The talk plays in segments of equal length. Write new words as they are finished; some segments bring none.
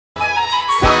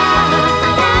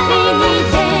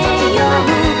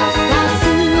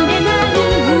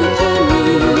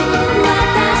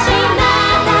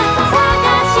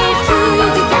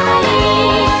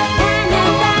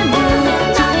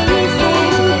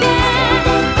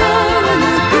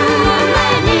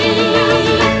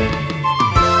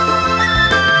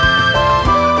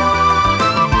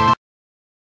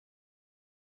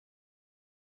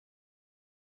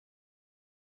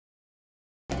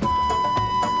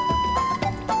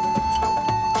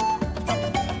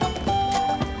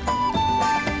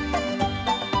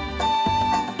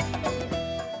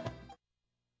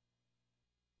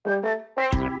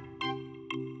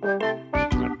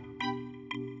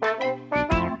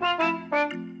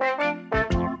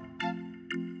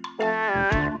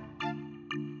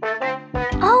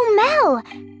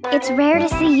it's rare to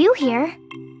see you here.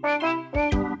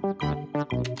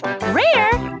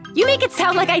 Rare? You make it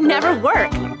sound like I never work.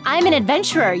 I'm an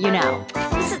adventurer, you know.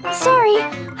 Sorry,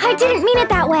 I didn't mean it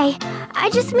that way.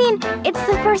 I just mean, it's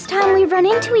the first time we've run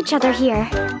into each other here.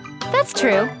 That's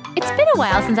true. It's been a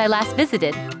while since I last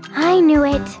visited. I knew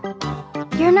it.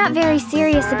 You're not very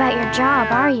serious about your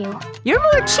job, are you? You're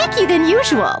more cheeky than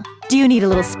usual. Do you need a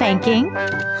little spanking?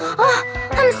 Oh,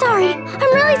 I'm sorry.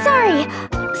 I'm really sorry.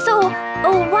 So,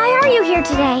 why are you here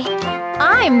today?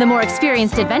 I'm the more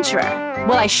experienced adventurer.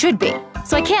 Well, I should be.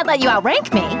 So I can't let you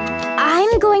outrank me.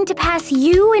 I'm going to pass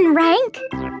you in rank?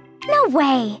 No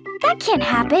way. That can't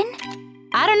happen.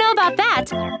 I don't know about that.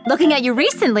 Looking at you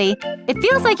recently, it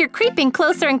feels like you're creeping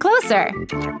closer and closer.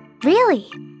 Really?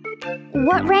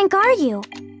 What rank are you?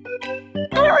 I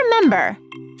don't remember.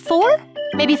 4?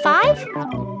 Maybe 5?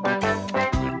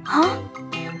 Huh?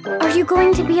 Are you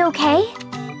going to be okay?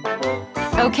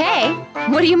 Okay?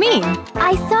 What do you mean?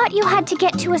 I thought you had to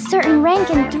get to a certain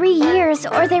rank in 3 years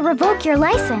or they revoke your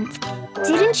license.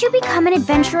 Didn't you become an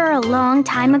adventurer a long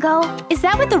time ago? Is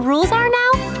that what the rules are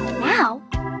now? Now?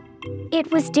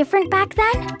 It was different back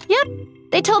then? Yep.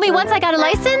 They told me once I got a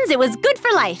license, it was good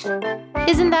for life.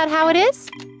 Isn't that how it is?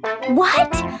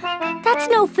 What? That's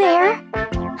no fair.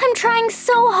 I'm trying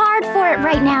so hard for it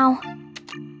right now.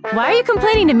 Why are you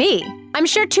complaining to me? I'm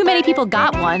sure too many people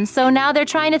got one, so now they're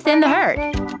trying to thin the herd.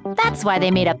 That's why they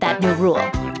made up that new rule.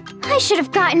 I should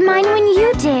have gotten mine when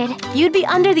you did. You'd be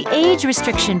under the age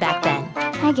restriction back then.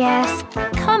 I guess.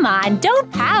 Come on, don't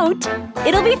pout.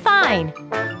 It'll be fine.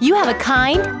 You have a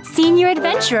kind, senior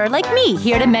adventurer like me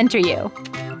here to mentor you.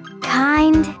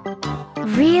 Kind?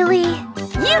 Really?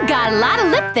 You got a lot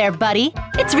of lip there, buddy.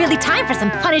 It's really time for some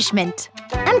punishment.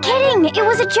 I'm kidding. It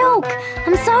was a joke.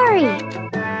 I'm sorry.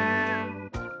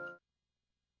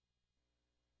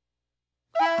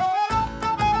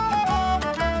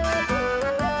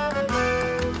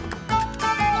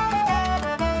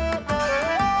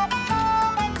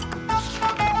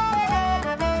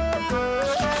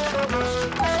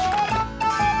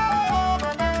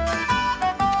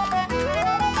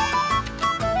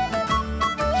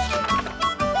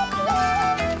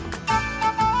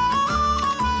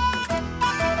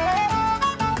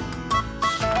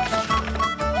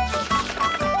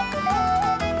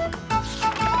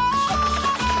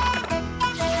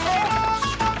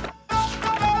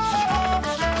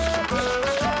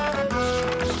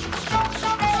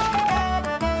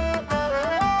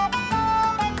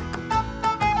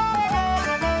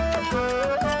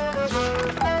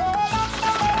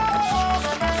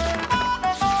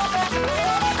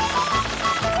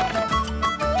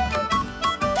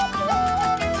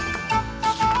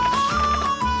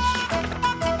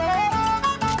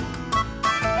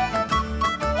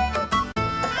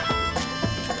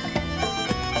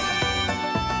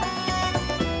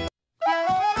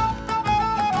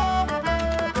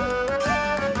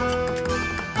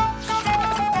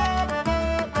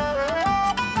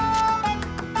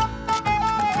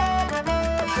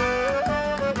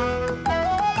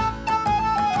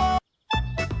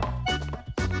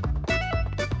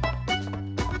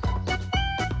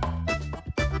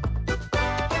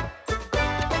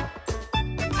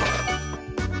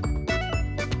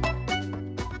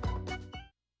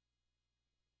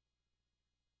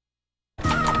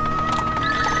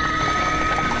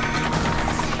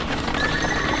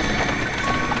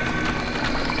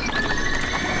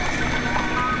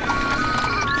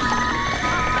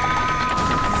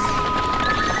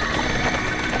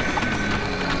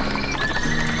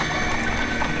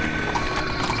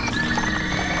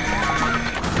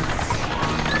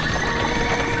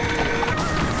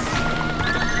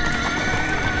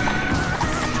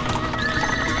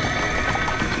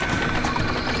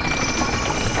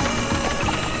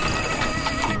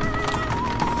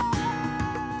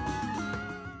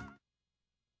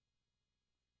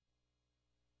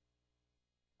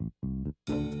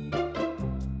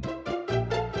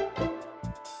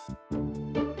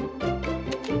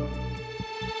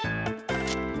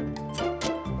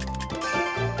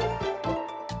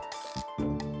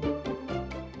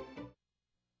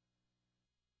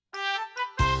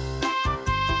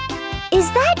 Is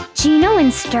that Gino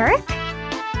and Sturk?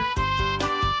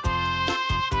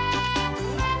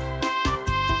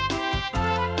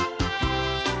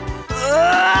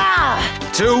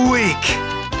 Too weak!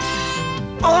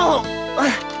 Oh!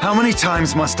 How many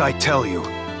times must I tell you?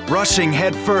 Rushing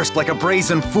head first like a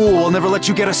brazen fool will never let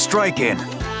you get a strike in.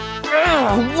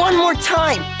 One more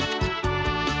time!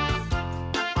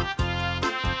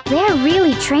 They're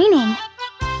really training.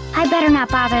 I better not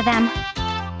bother them.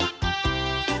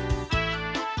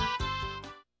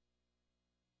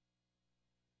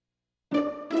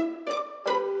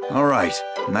 All right,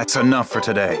 that's enough for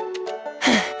today.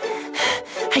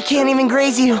 I can't even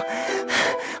graze you.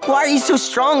 Why are you so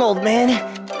strong, old man?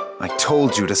 I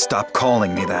told you to stop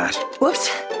calling me that. Whoops.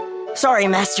 Sorry,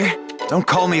 Master. Don't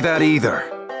call me that either.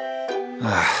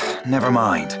 Never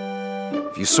mind.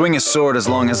 If you swing a sword as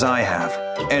long as I have,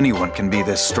 anyone can be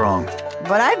this strong.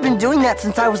 But I've been doing that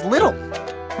since I was little.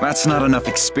 That's not enough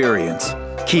experience.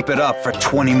 Keep it up for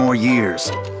 20 more years.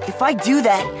 If I do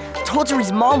that,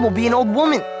 Totori's mom will be an old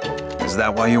woman. Is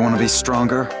that why you want to be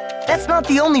stronger? That's not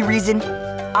the only reason.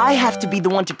 I have to be the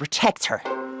one to protect her.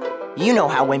 You know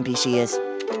how wimpy she is.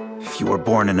 If you were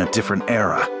born in a different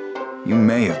era, you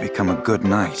may have become a good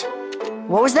knight.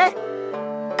 What was that?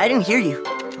 I didn't hear you.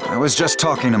 I was just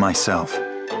talking to myself.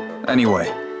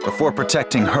 Anyway, before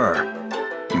protecting her,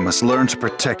 you must learn to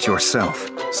protect yourself.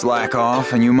 Slack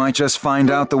off and you might just find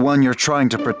out the one you're trying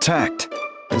to protect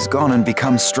has gone and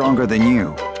become stronger than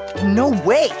you. No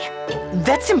way!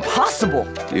 That's impossible!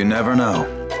 You never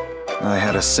know. I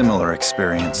had a similar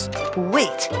experience.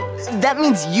 Wait, that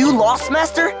means you lost,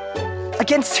 Master?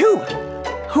 Against who?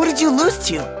 Who did you lose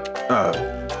to?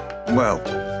 Well,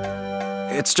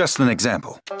 it's just an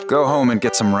example. Go home and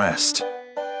get some rest.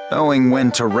 Knowing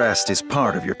when to rest is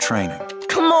part of your training.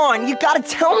 Come on, you gotta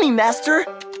tell me, Master!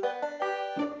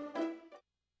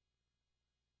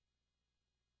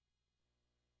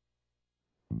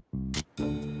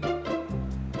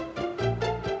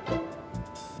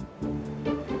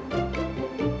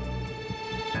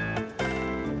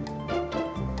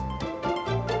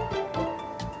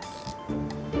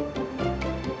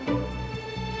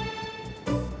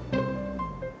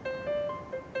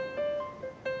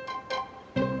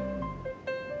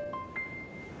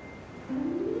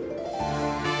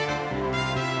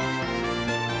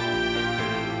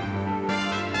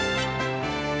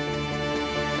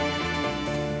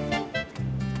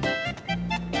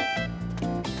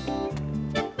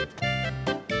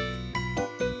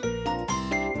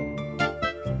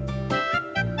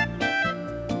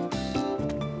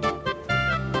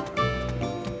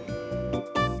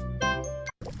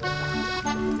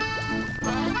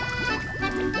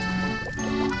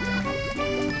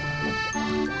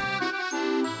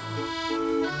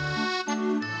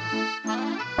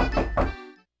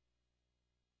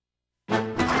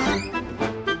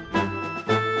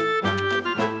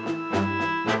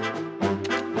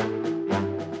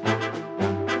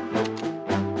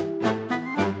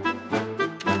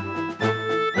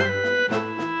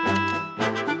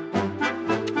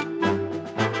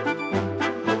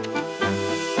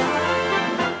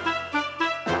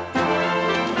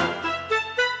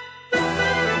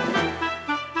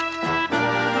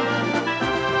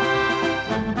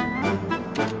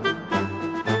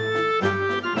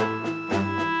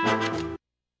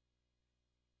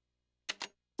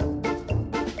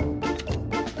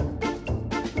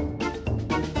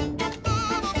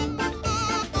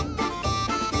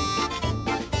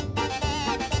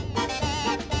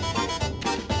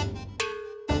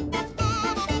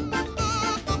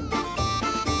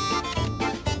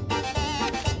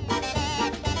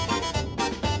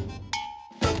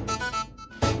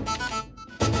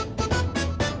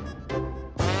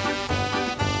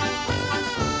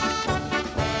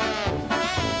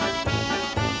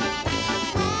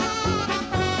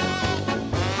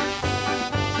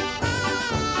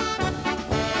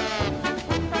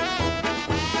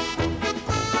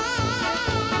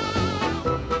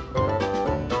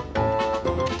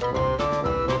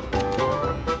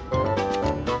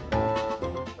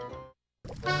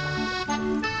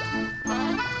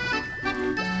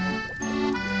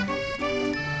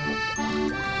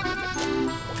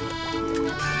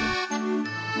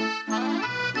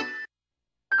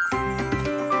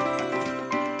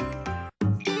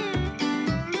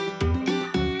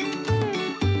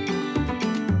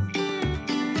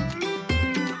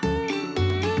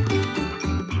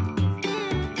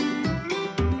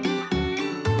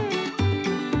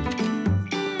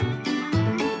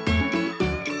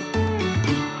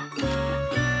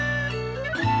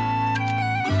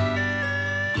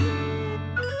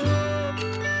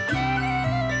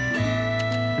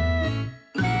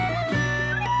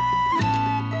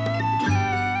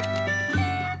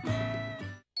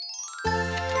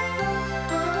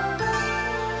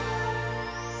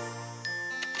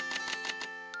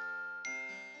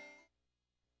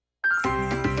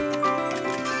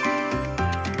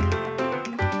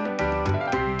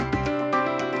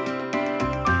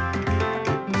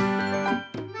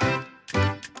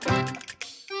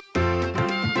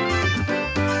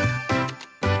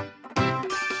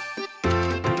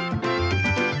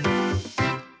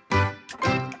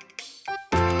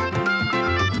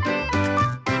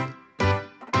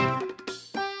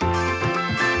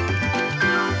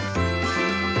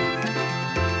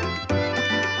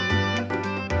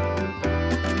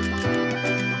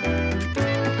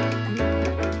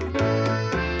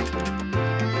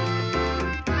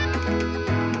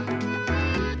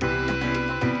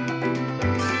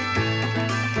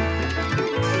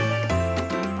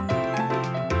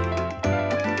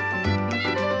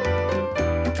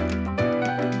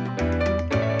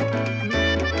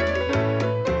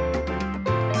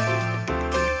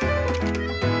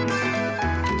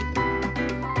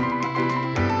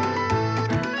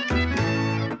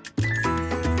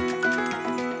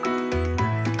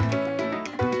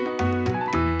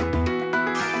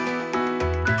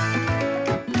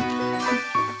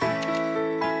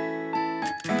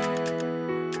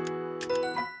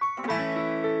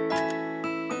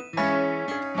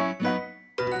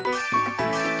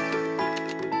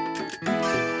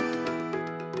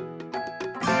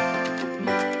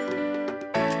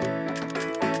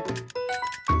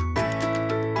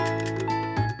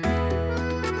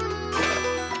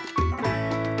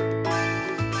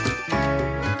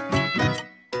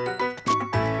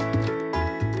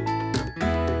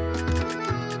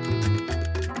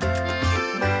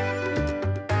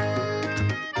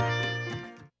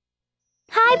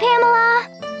 Hi, Pamela!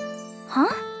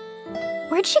 Huh?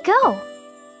 Where'd she go?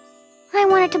 I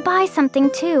wanted to buy something,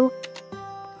 too.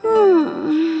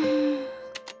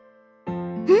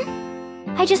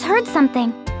 I just heard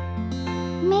something.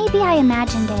 Maybe I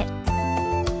imagined it.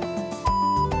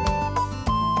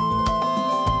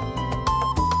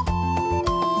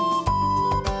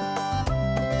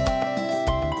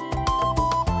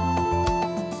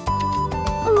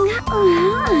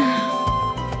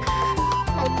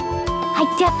 I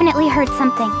definitely heard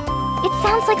something. It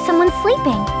sounds like someone's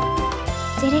sleeping.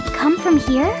 Did it come from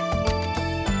here?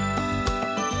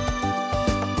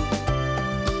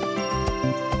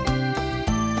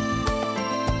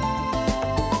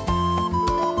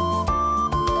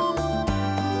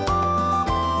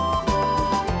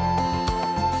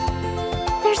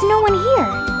 There's no one here.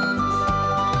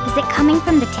 Is it coming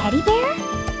from the teddy bear?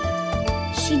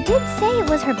 She did say it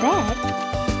was her bed.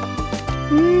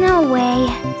 No way.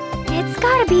 It's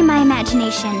gotta be my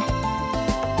imagination.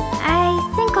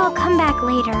 I think I'll come back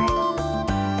later.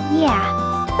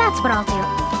 Yeah, that's what I'll do.